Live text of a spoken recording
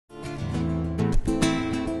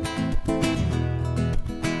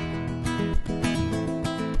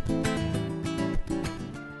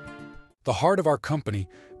The heart of our company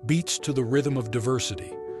beats to the rhythm of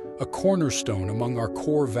diversity, a cornerstone among our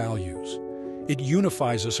core values. It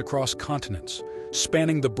unifies us across continents,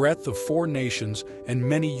 spanning the breadth of 4 nations and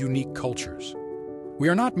many unique cultures. We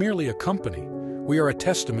are not merely a company, we are a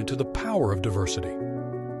testament to the power of diversity.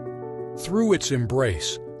 Through its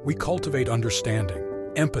embrace, we cultivate understanding,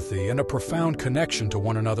 empathy, and a profound connection to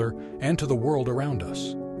one another and to the world around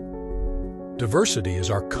us. Diversity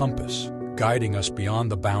is our compass, guiding us beyond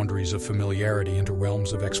the boundaries of familiarity into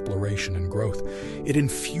realms of exploration and growth. It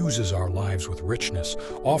infuses our lives with richness,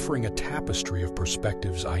 offering a tapestry of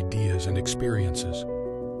perspectives, ideas, and experiences.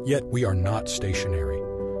 Yet we are not stationary.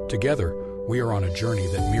 Together, we are on a journey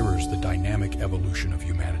that mirrors the dynamic evolution of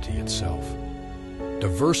humanity itself.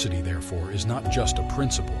 Diversity, therefore, is not just a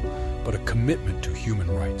principle, but a commitment to human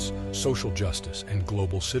rights, social justice, and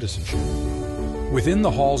global citizenship. Within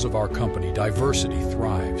the halls of our company, diversity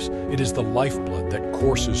thrives. It is the lifeblood that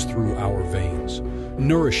courses through our veins,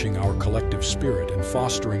 nourishing our collective spirit and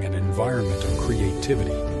fostering an environment of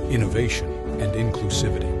creativity, innovation, and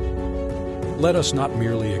inclusivity. Let us not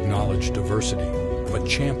merely acknowledge diversity, but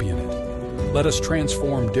champion it. Let us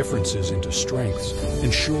transform differences into strengths,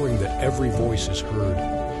 ensuring that every voice is heard,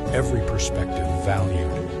 every perspective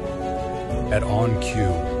valued. At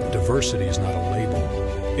OnQ, diversity is not a label,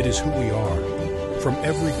 it is who we are. From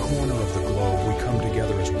every corner of the globe, we come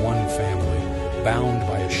together as one family, bound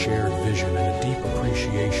by a shared vision and a deep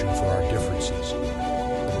appreciation for our differences.